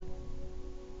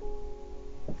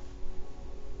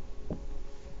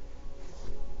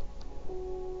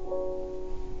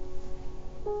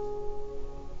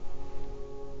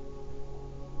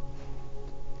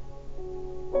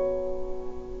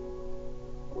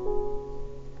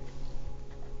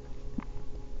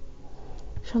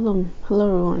Shalom, hello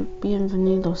everyone,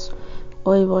 bienvenidos.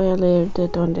 Hoy voy a leer de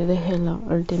donde dejé la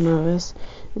última vez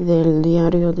del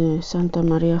Diario de Santa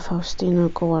María Faustina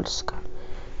Kowalska.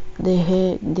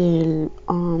 Dejé del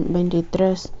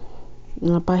 23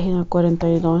 en la página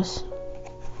 42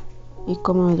 y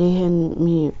como dije en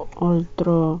mi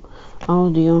otro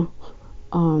audio,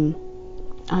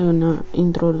 hay una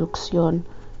introducción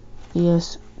y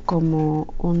es como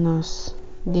unas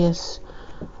 10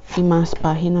 y más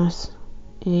páginas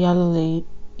y ya lo leí,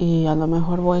 y a lo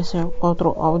mejor voy a hacer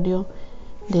otro audio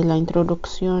de la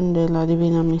introducción de la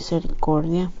Divina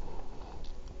Misericordia,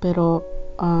 pero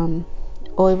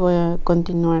hoy voy a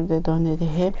continuar de donde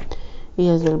dejé y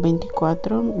es del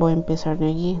 24. Voy a empezar de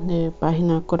allí, de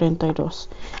página 42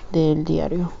 del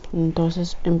diario.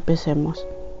 Entonces empecemos.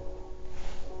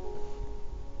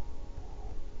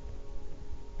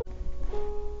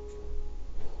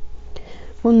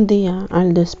 Un día,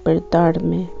 al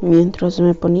despertarme, mientras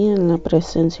me ponía en la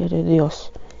presencia de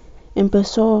Dios,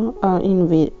 empezó a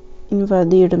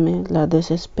invadirme la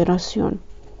desesperación,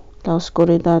 la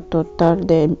oscuridad total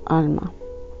de alma.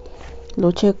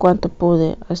 Luché cuanto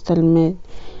pude hasta el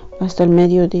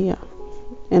mediodía.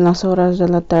 En las horas de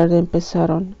la tarde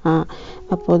empezaron a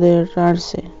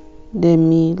apoderarse de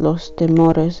mí los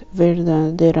temores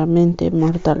verdaderamente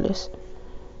mortales.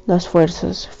 Las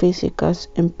fuerzas físicas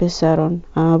empezaron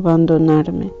a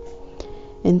abandonarme.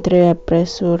 Entré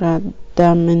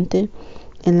apresuradamente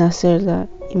en la celda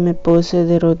y me puse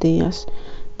de rodillas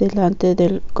delante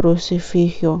del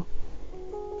crucifijo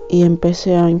y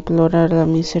empecé a implorar la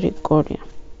misericordia.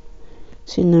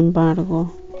 Sin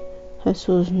embargo,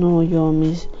 Jesús no oyó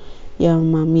mis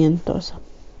llamamientos.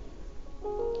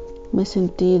 Me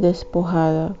sentí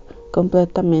despojada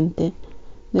completamente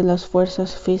de las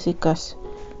fuerzas físicas.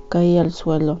 Caí al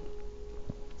suelo.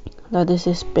 La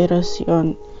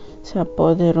desesperación se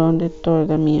apoderó de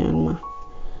toda mi alma.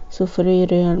 Sufrí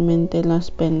realmente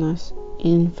las penas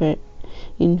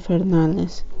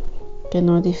infernales, que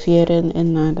no difieren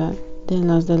en nada de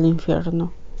las del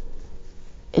infierno.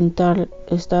 En tal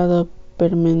estado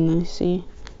permanecí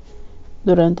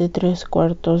durante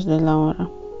 3/4 de la hora.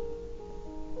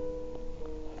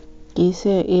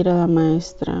 Quise ir a la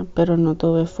maestra, pero no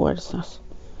tuve fuerzas.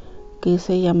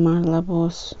 Quise llamar la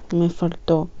voz, me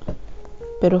faltó,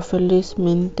 pero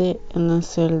felizmente en la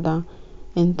celda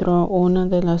entró una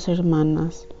de las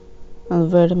hermanas. Al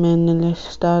verme en el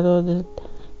estado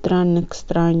tan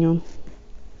extraño,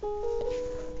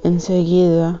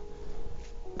 enseguida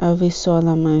avisó a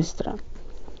la maestra.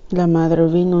 La madre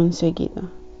vino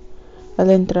enseguida. Al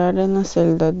entrar en la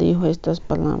celda dijo estas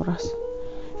palabras: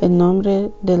 en nombre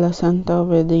de la santa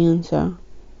obediencia,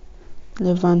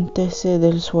 levántese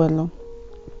del suelo.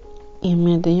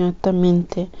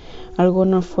 Inmediatamente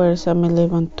alguna fuerza me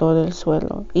levantó del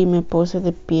suelo y me puse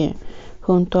de pie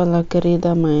junto a la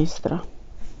querida maestra.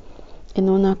 En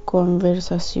una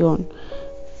conversación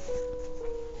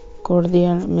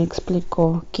cordial me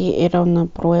explicó que era una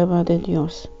prueba de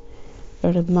Dios.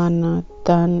 Hermana,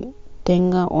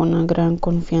 tenga una gran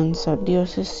confianza.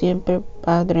 Dios es siempre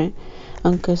Padre,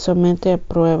 aunque somete a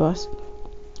pruebas.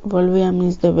 Volví a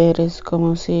mis deberes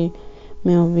como si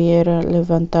me hubiera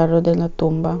levantado de la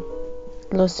tumba.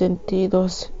 Los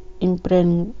sentidos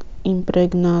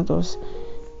impregnados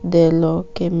de lo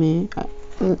que mi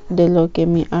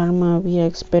alma había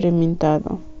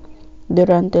experimentado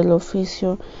durante el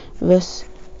oficio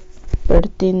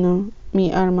vespertino,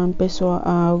 mi alma empezó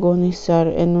a agonizar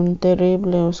en una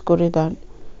terrible oscuridad.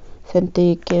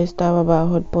 Sentí que estaba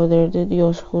bajo el poder de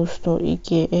Dios justo y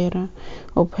que era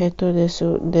objeto de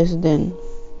su desdén.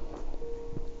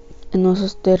 En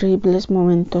esos terribles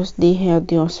momentos dije a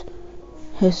Dios: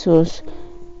 Jesús,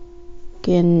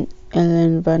 que en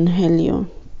el Evangelio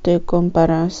te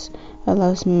comparas a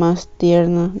las más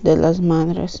tiernas de las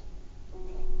madres.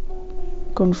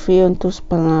 Confío en tus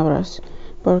palabras,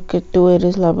 porque tú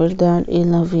eres la verdad y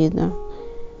la vida.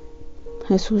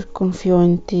 Jesús, confío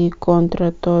en ti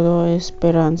contra toda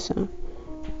esperanza,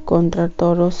 contra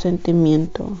todo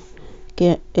sentimiento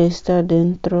que está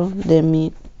dentro de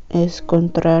mí es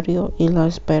contrario y la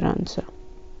esperanza.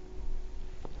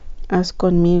 Haz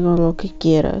conmigo lo que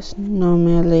quieras, no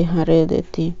me alejaré de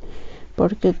ti,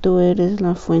 porque tú eres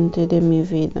la fuente de mi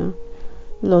vida.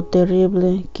 Lo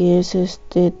terrible que es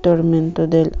este tormento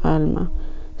del alma,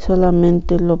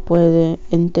 solamente lo puede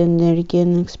entender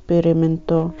quien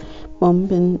experimentó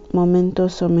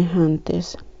momentos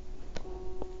semejantes.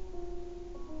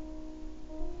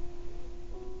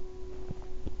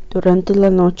 Durante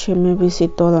la noche me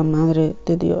visitó la Madre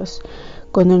de Dios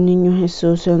con el niño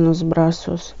Jesús en los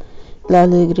brazos. La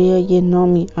alegría llenó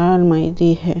mi alma y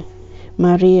dije: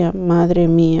 María, Madre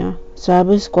mía,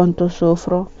 ¿sabes cuánto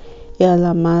sufro? Y a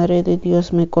la Madre de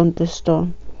Dios me contestó,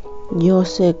 yo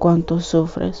sé cuánto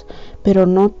sufres, pero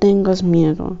no tengas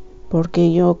miedo,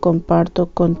 porque yo comparto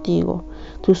contigo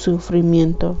tu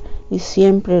sufrimiento y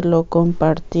siempre lo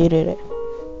compartiré.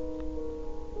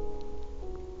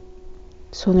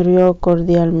 Sonrió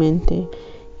cordialmente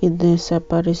y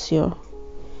desapareció.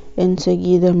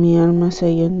 Enseguida mi alma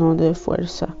se llenó de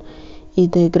fuerza y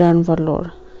de gran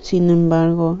valor. Sin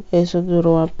embargo, eso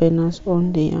duró apenas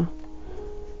un día.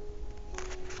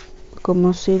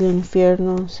 Como si el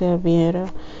infierno se hubiera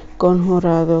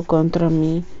conjurado contra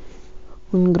mí,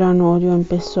 un gran odio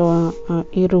empezó a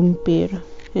irrumpir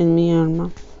en mi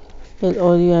alma, el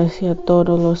odio hacia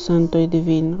todo lo santo y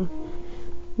divino.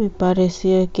 Me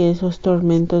parecía que esos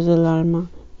tormentos del alma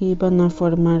iban a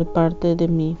formar parte de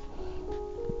mi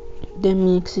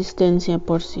existencia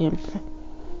por siempre.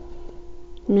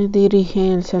 Me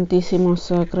dirigí al Santísimo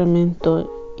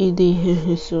Sacramento y dije,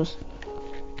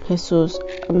 Jesús,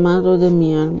 amado de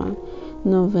mi alma,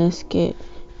 ¿no ves que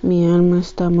mi alma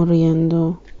está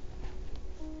muriendo?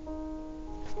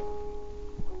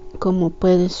 ¿Cómo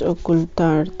puedes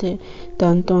ocultarte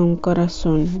tanto a un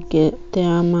corazón que te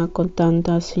ama con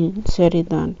tanta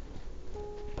sinceridad?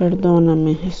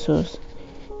 Perdóname, Jesús,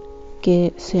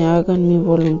 que se haga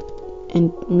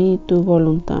en mí tu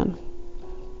voluntad.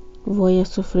 Voy a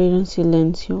sufrir en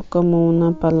silencio como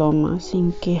una paloma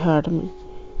sin quejarme.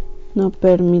 No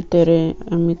permitiré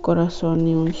a mi corazón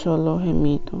ni un solo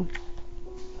gemido.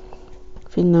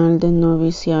 Final del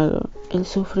noviciado. El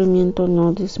sufrimiento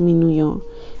no disminuyó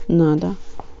nada.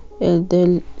 El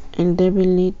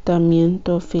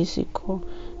debilitamiento físico,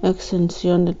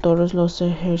 exención de todos los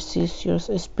ejercicios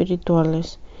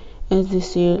espirituales, es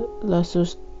decir, la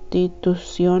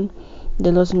sustitución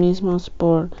de los mismos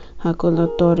por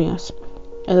jaculatorias.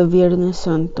 El Viernes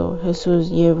Santo, Jesús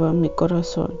lleva mi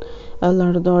corazón al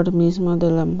ardor mismo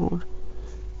del amor.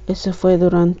 Eso fue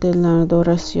durante la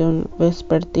adoración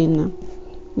vespertina.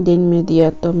 De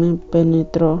inmediato me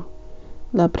penetró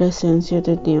la presencia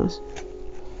de Dios.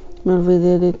 Me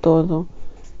olvidé de todo.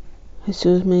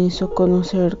 Jesús me hizo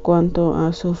conocer cuánto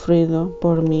ha sufrido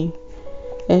por mí.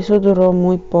 Eso duró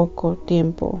muy poco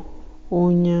tiempo.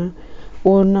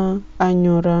 Una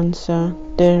añoranza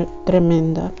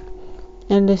tremenda.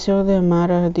 El deseo de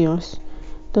amar a Dios.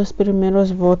 Los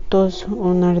primeros votos,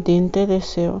 un ardiente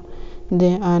deseo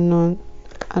de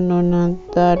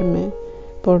anonadarme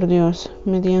por Dios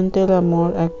mediante el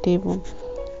amor activo,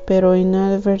 pero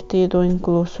inadvertido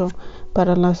incluso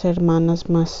para las hermanas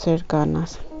más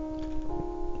cercanas.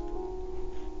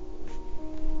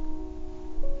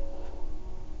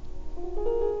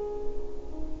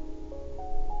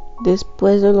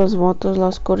 Después de los votos, la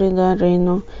oscuridad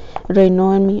reinó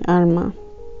en mi alma,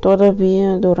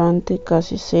 todavía durante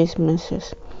casi 6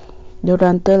 meses.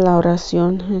 Durante la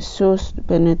oración, Jesús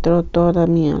penetró toda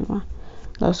mi alma.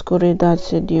 La oscuridad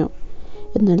cedió.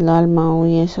 En el alma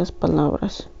oí esas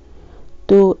palabras.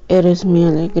 Tú eres mi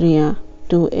alegría,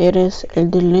 tú eres el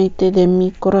deleite de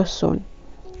mi corazón.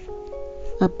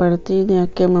 A partir de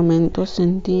aquel momento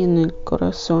sentí en el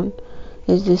corazón,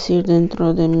 es decir,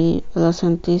 dentro de mí, la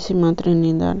Santísima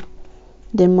Trinidad.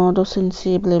 De modo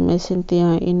sensible me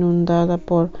sentía inundada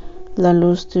por la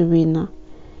luz divina.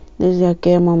 Desde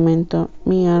aquel momento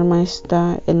mi alma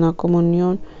está en la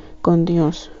comunión con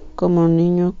Dios, como un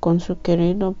niño con su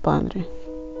querido Padre.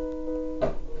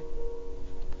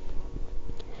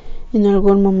 En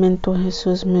algún momento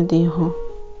Jesús me dijo,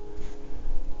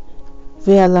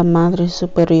 ve a la Madre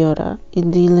Superiora y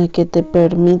dile que te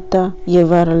permita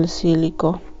llevar al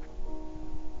silicio.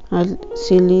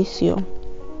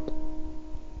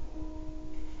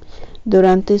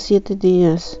 Durante 7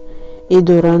 días y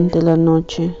durante la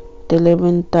noche te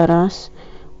levantarás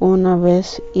una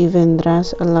vez y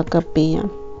vendrás a la capilla.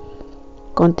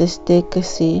 Contesté que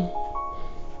sí,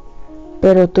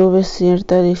 pero tuve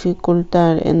cierta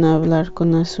dificultad en hablar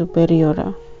con la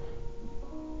superiora.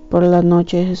 Por la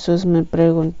noche Jesús me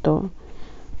preguntó,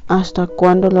 ¿hasta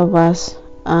cuándo lo vas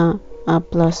a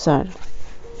aplazar?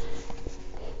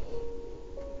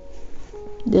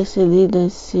 Decidí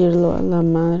decirlo a la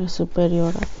Madre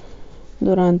Superiora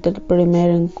durante el primer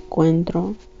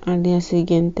encuentro. Al día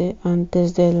siguiente,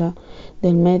 antes del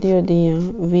mediodía,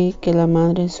 vi que la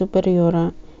Madre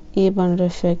Superiora iba al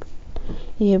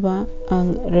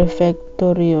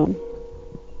refectorio.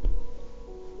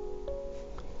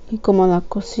 Y como la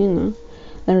cocina,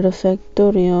 el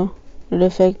refectorio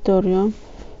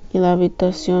y la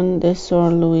habitación de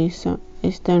Sor Luisa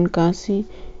están casi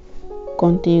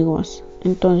contiguas,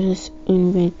 entonces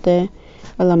invité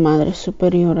a la Madre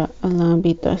Superiora a la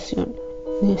habitación.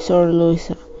 de Sor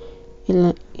Luisa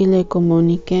y le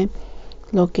comuniqué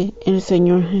lo que el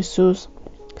Señor Jesús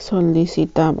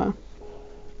solicitaba.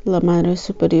 La Madre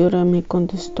Superiora me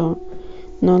contestó: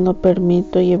 no lo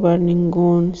permito llevar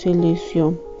ningún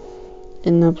cilicio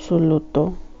en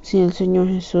absoluto. Si el Señor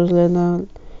Jesús le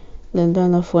da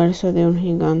la fuerza de un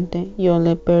gigante, yo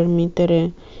le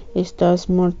permitiré estas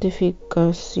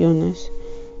mortificaciones.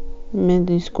 Me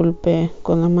disculpé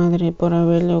con la madre por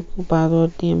haberle ocupado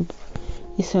tiempo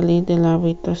y salí de la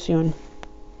habitación.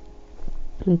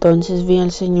 Entonces vi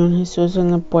al Señor Jesús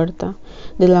en la puerta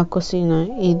de la cocina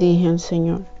y dije al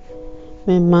Señor: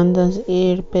 me mandas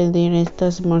ir pedir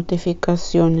estas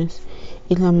mortificaciones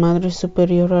y la Madre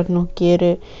Superiora no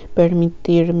quiere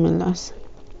permitírmelas.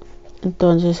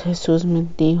 Entonces Jesús me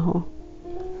dijo: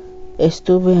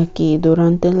 estuve aquí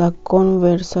durante la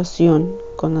conversación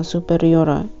con la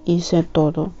Superiora y sé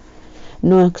todo.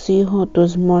 No exijo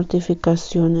tus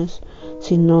mortificaciones,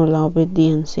 sino la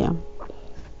obediencia.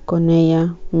 Con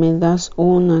ella me das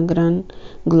una gran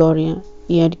gloria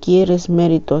y adquieres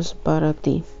méritos para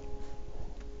ti.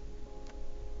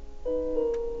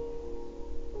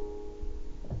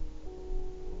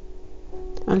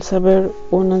 Al saber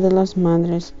una de las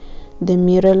madres de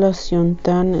mi relación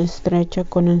tan estrecha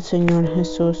con el Señor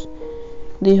Jesús,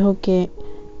 dijo que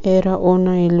era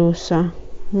una ilusa.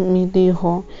 Me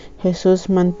dijo: Jesús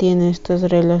mantiene estas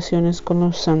relaciones con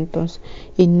los santos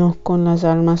y no con las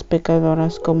almas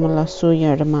pecadoras como la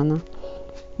suya hermana.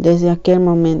 Desde aquel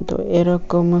momento era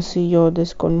como si yo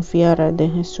desconfiara de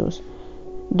Jesús.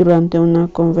 Durante una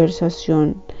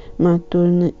conversación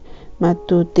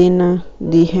matutina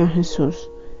dije a Jesús: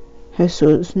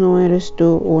 Jesús, ¿no eres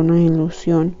tú una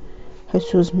ilusión?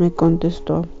 Jesús me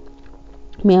contestó: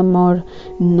 mi amor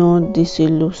no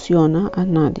desilusiona a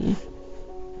nadie.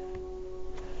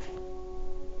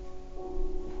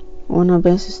 Una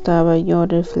vez estaba yo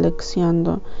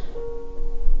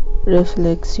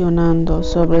reflexionando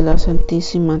sobre la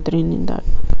Santísima Trinidad,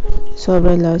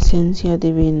 sobre la esencia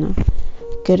divina.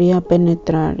 Quería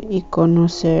penetrar y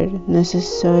conocer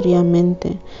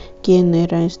necesariamente quién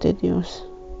era este Dios.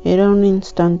 Era un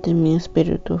instante mi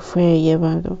espíritu fue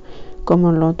llevado como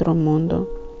al otro mundo.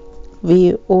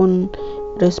 Vi un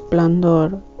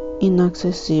resplandor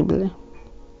inaccesible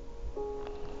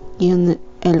y en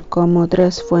él como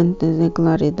tres fuentes de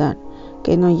claridad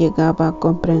que no llegaba a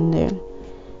comprender.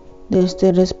 De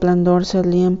este resplandor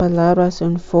salían palabras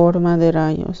en forma de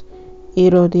rayos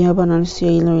y rodeaban al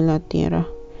cielo y la tierra.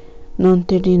 No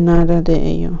entendí nada de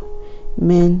ello.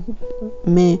 Me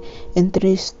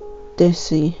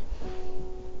entristecí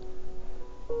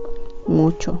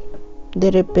mucho.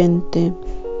 De repente,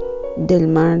 del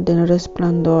mar del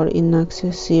resplandor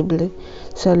inaccesible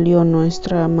salió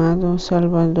nuestro amado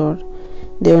Salvador,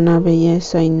 de una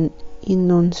belleza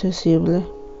inaccesible,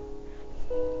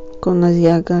 con las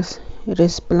llagas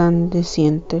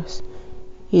resplandecientes,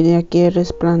 y de aquel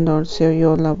resplandor se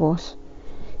oyó la voz: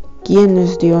 ¿quién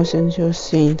es Dios en su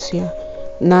esencia?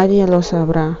 Nadie lo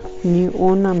sabrá, ni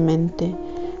una mente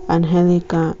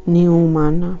angélica ni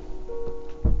humana.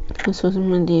 Jesús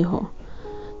me dijo: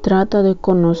 trata de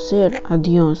conocer a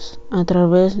Dios a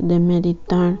través de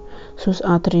meditar sus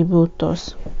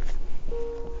atributos.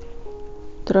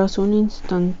 Tras un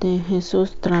instante,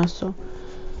 Jesús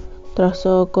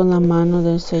trazó con la mano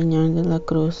del señal de la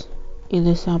cruz y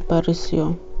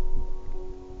desapareció.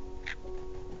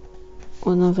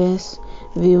 Una vez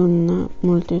vi una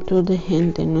multitud de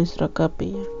gente en nuestra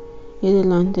capilla y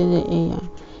delante de ella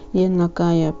y en la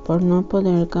calle por no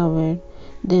poder caber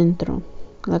dentro.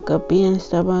 La capilla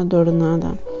estaba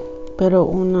adornada, pero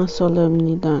una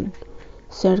solemnidad.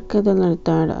 Cerca del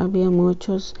altar había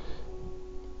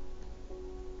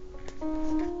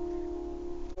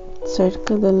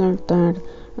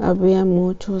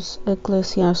muchos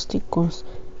eclesiásticos,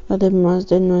 además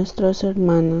de nuestras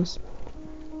hermanas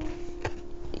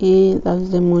y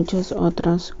las de muchas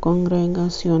otras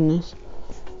congregaciones.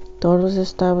 Todos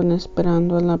estaban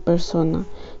esperando a la persona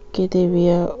que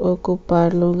debía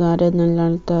ocupar lugar en el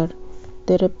altar.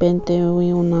 De repente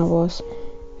oí una voz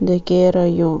de que era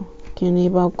yo quien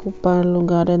iba a ocupar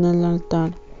lugar en el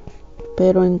altar,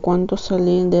 pero en cuanto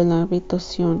salí de la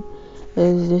habitación,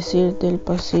 es decir, del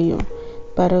pasillo,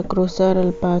 para cruzar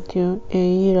el patio e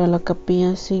ir a la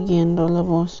capilla siguiendo la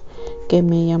voz que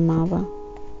me llamaba,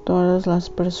 todas las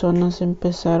personas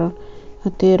empezaron a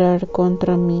tirar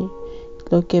contra mí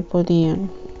lo que podían: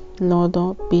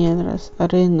 lodo, piedras,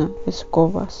 arena,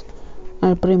 escobas.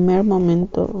 Al primer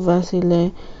momento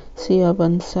vacilé si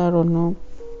avanzar o no,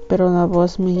 pero la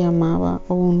voz me llamaba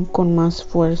aún con más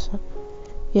fuerza,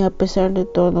 y a pesar de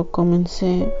todo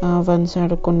comencé a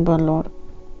avanzar con valor.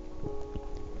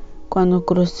 Cuando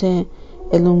crucé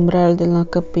el umbral de la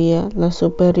capilla, las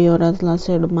superioras, las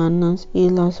hermanas y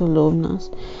las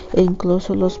alumnas, e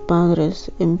incluso los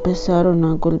padres, empezaron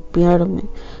a golpearme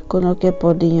con lo que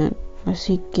podían,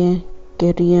 así que,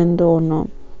 queriendo o no,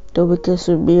 tuve que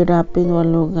subir rápido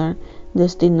al lugar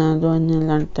destinado en el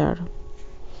altar.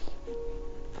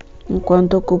 En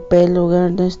cuanto ocupé el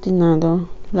lugar destinado,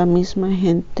 la misma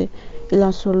gente y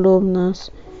las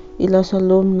alumnas y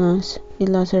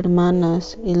las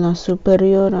hermanas y las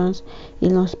superioras y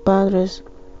los padres,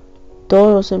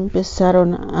 todos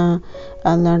empezaron a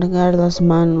alargar las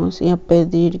manos y a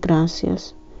pedir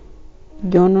gracias.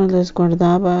 Yo no les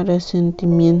guardaba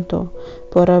resentimiento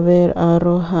por haber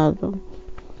arrojado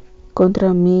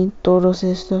contra mí todas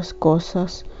estas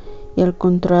cosas, y al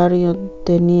contrario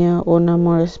tenía un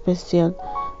amor especial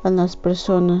a las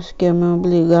personas que me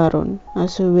obligaron a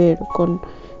subir con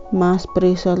más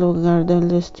prisa al lugar del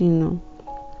destino.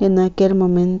 En aquel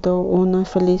momento una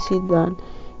felicidad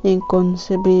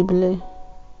inconcebible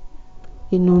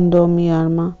inundó mi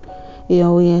alma y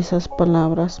oí esas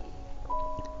palabras: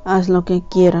 haz lo que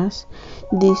quieras,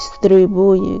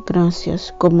 distribuye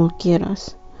gracias como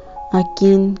quieras, a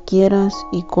quien quieras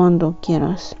y cuando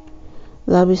quieras.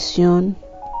 La visión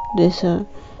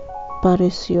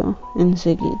desapareció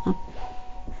enseguida.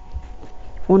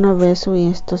 Una vez oí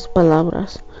estas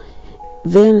palabras: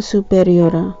 ve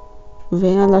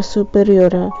a la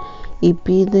superiora y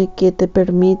pide que te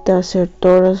permita hacer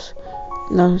todos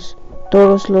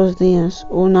los días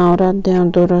una hora de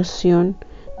adoración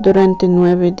durante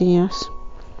 9 días.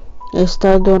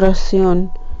 Esta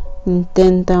adoración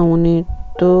intenta unir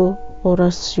tu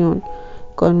oración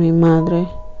con mi madre.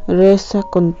 Reza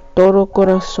con todo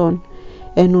corazón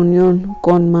en unión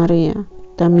con María.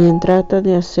 También trata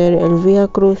de hacer el Vía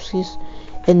Crucis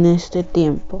en este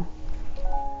tiempo.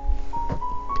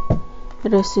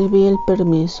 Recibí el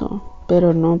permiso,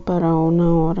 pero no para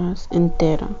una hora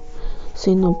entera,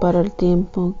 sino para el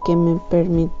tiempo que me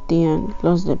permitían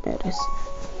los deberes.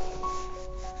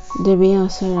 Debía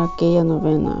hacer aquella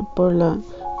novena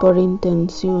por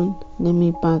intención de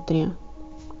mi patria.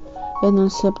 En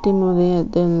el 7º día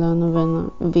de la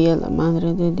novena vi a la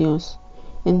Madre de Dios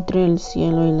entre el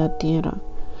cielo y la tierra,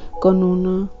 con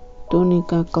una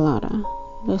túnica clara.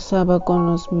 Rezaba con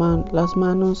las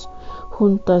manos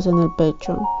juntas en el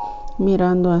pecho,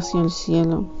 mirando hacia el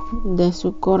cielo. De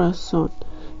su corazón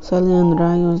salían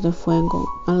rayos de fuego.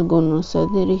 Algunos se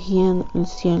dirigían al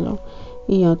cielo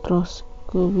y otros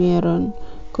cubrieran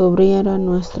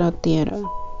nuestra tierra.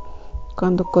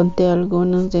 Cuando conté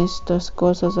algunas de estas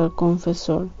cosas al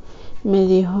confesor, me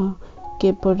dijo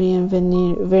que podían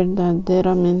venir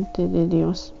verdaderamente de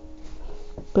Dios,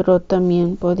 pero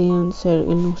también podían ser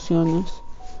ilusiones.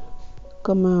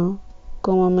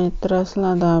 Como me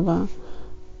trasladaba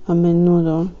a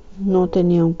menudo, no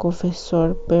tenía un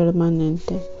confesor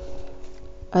permanente.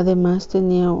 Además,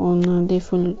 tenía una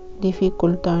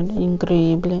dificultad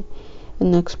increíble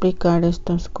en explicar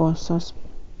estas cosas.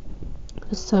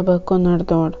 Rezaba con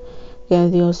ardor que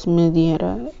Dios me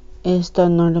diera esta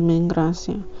enorme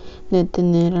gracia de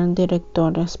tener al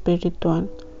director espiritual.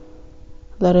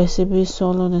 La recibí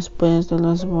solo después de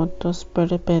los votos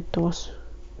perpetuos.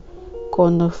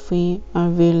 Cuando fui a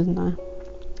Vilna,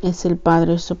 es el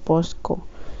padre Soposko.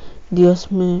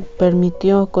 Dios me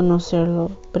permitió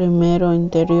conocerlo primero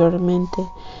interiormente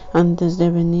antes de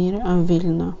venir a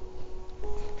Vilna.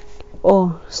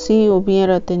 Oh, si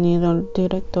hubiera tenido el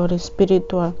director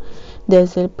espiritual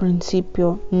desde el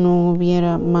principio, no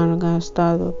hubiera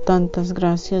malgastado tantas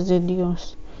gracias de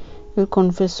Dios. El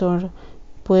confesor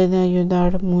puede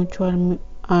ayudar mucho al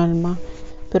alma,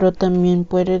 pero también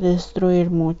puede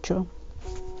destruir mucho.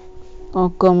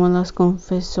 O como los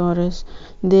confesores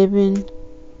deben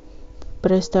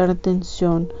prestar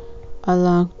atención a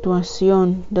la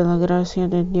actuación de la gracia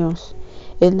de Dios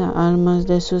en las almas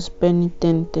de sus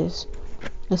penitentes.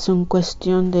 Es una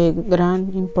cuestión de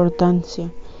gran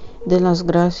importancia. De las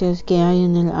gracias que hay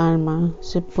en el alma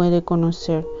se puede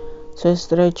conocer su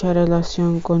estrecha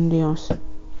relación con Dios.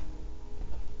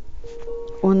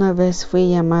 Una vez fui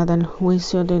llamada al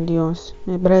juicio de Dios.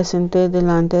 Me presenté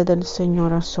delante del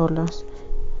Señor a solas.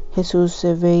 Jesús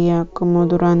se veía como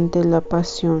durante la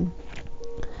pasión.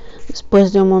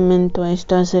 Después de un momento,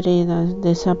 estas heridas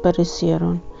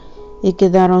desaparecieron y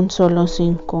quedaron solo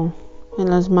 5, en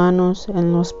las manos,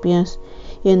 en los pies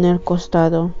y en el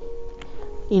costado.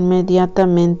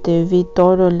 Inmediatamente vi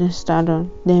todo el estado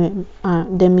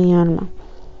de mi alma,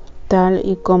 tal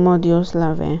y como Dios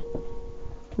la ve.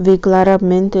 Vi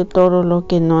claramente todo lo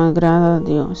que no agrada a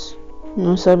Dios.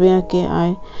 No sabía que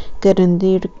hay que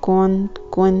rendir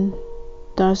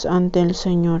cuentas ante el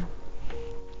Señor.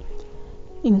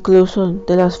 incluso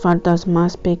de las faltas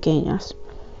más pequeñas.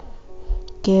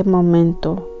 ¡Qué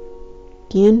momento!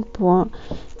 ¿Quién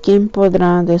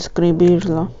podrá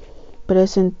describirlo?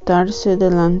 Presentarse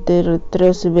delante del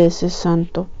 3 veces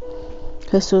santo.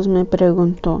 Jesús me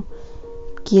preguntó,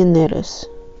 ¿quién eres?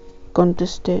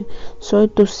 Contesté, soy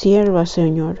tu sierva,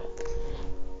 Señor.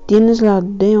 ¿Tienes la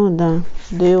deuda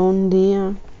de un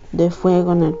día de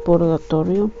fuego en el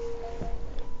purgatorio?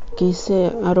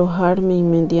 Quise arrojarme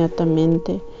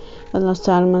inmediatamente a las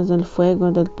almas del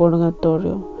fuego del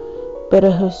purgatorio,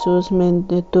 pero Jesús me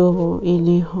detuvo y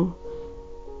dijo,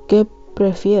 ¿qué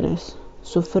prefieres?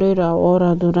 ¿Sufrir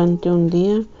ahora durante un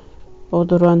día o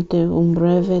durante un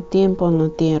breve tiempo en la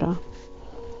tierra?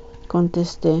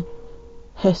 Contesté,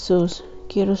 Jesús,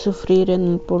 quiero sufrir en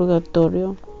el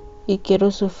purgatorio y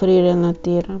quiero sufrir en la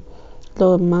tierra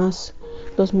los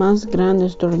más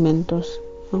grandes tormentos,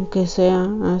 aunque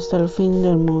sea hasta el fin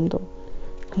del mundo.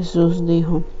 Jesús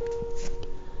dijo,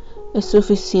 es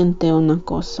suficiente una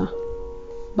cosa,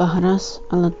 bajarás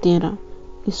a la tierra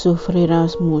y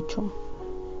sufrirás mucho,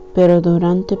 pero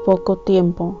durante poco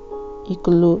tiempo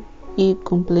y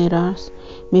cumplirás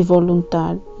mi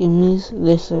voluntad y mis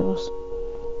deseos.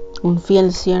 Un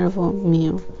fiel siervo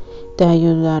mío te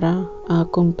ayudará a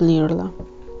cumplirla.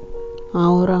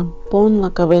 Ahora pon la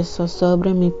cabeza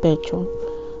sobre mi pecho,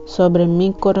 sobre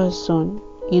mi corazón,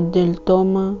 y del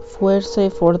toma fuerza y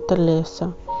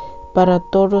fortaleza para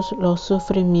todos los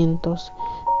sufrimientos,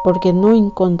 porque no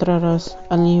encontrarás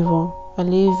alivio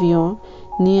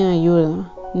ni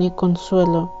ayuda, ni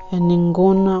consuelo en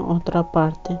ninguna otra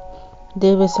parte.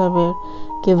 Debes saber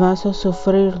que vas a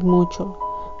sufrir mucho,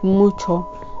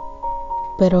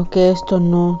 pero que esto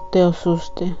no te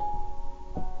asuste.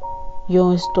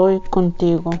 Yo estoy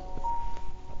contigo.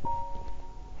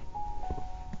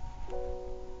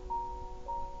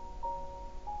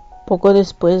 Poco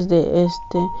después de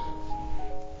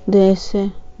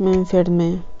ese me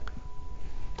enfermé.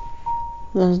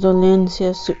 Las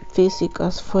dolencias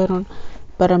físicas fueron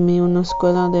para mí una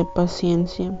escuela de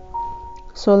paciencia.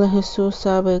 Solo Jesús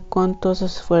sabe cuántos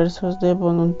esfuerzos de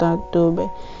voluntad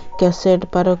tuve que hacer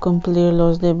para cumplir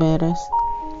los deberes.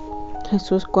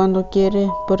 Jesús, cuando quiere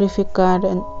purificar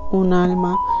un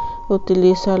alma,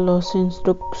 utiliza los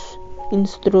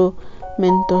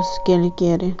instrumentos que Él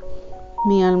quiere.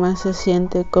 Mi alma se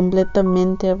siente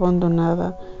completamente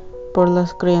abandonada por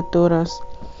las criaturas.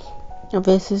 A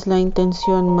veces la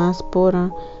intención más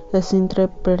pura es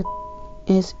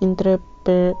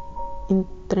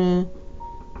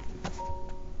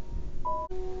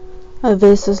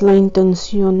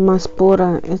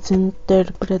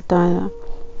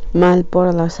mal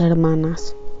por las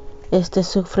hermanas. Este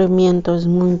sufrimiento es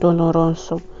muy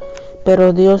doloroso,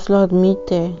 pero Dios lo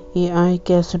admite y hay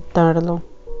que aceptarlo,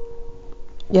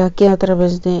 ya que a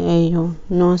través de ello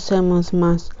nos hacemos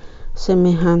más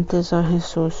semejantes a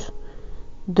Jesús.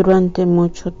 Durante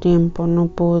mucho tiempo no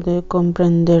pude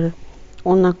comprender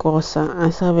una cosa,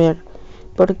 a saber,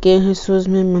 por qué Jesús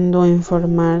me mandó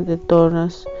informar de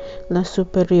todas las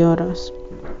superioras,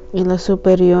 y las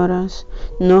superioras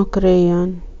no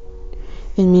creían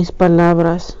en mis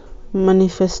palabras,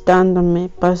 manifestándome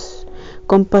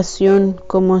compasión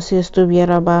como si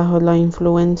estuviera bajo la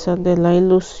influencia de la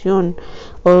ilusión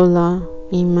o la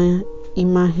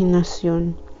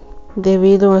imaginación.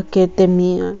 Debido a que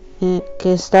temía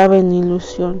que estaba en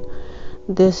ilusión,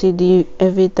 decidí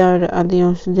evitar a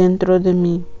Dios dentro de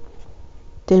mí,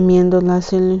 temiendo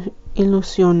las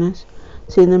ilusiones.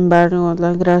 Sin embargo,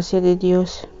 la gracia de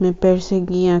Dios me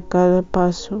perseguía a cada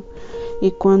paso,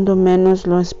 y cuando menos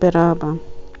lo esperaba,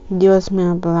 Dios me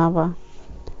hablaba.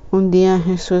 Un día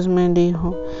Jesús me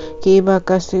dijo que iba a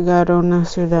castigar a una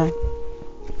ciudad,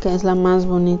 que es la más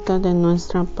bonita de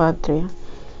nuestra patria.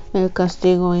 El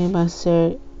castigo iba a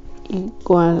ser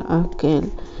igual a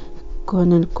aquel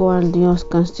con el cual Dios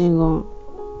castigó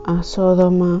a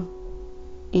Sodoma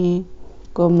y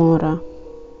Gomorra.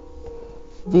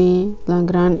 Vi la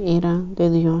gran ira de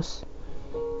Dios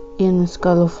y un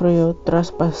escalofrío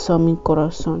traspasó mi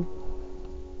corazón.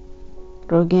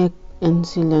 Rogué en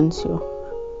silencio.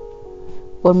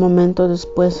 Un momento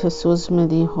después Jesús me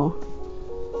dijo,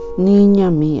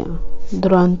 niña mía,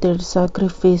 durante el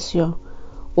sacrificio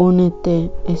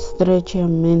únete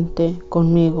estrechamente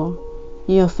conmigo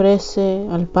y ofrece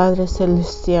al Padre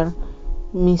Celestial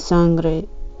mi sangre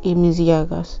y mis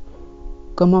llagas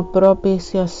como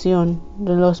propiciación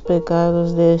de los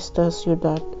pecados de esta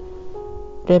ciudad.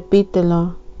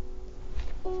 Repítelo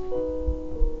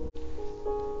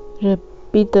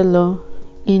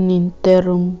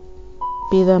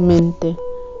ininterrumpidamente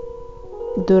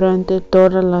durante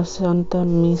toda la Santa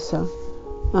Misa,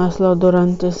 Hazlo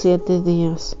durante 7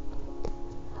 días.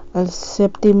 Al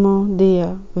séptimo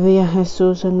día vi a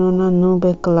Jesús en una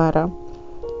nube clara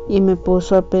y me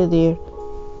puso a pedir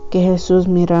que Jesús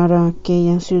mirara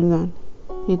aquella ciudad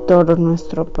y todo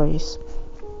nuestro país.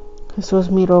 Jesús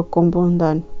miró con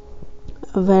bondad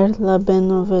a ver la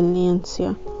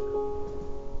benevolencia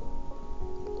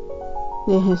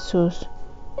de Jesús.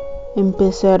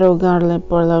 Empecé a rogarle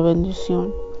por la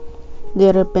bendición.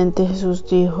 De repente Jesús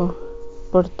dijo: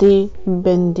 por ti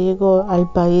bendigo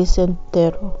al país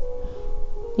entero.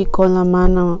 Y con la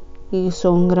mano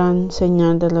hizo un gran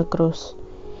señal de la cruz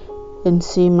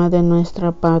encima de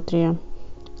nuestra patria.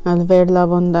 Al ver la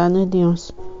bondad de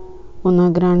Dios, una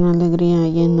gran alegría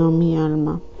llenó mi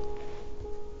alma.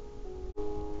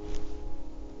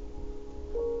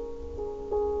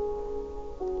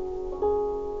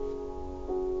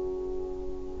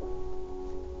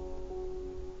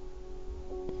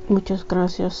 Muchas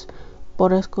gracias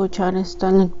por escuchar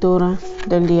esta lectura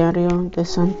del diario de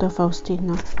Santa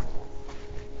Faustina.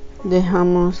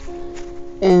 Dejamos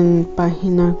en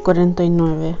página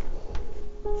 49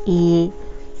 y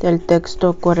del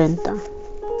texto 40.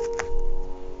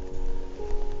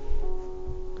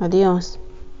 Adiós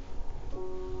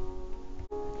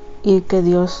y que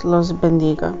Dios los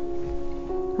bendiga.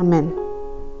 Amén.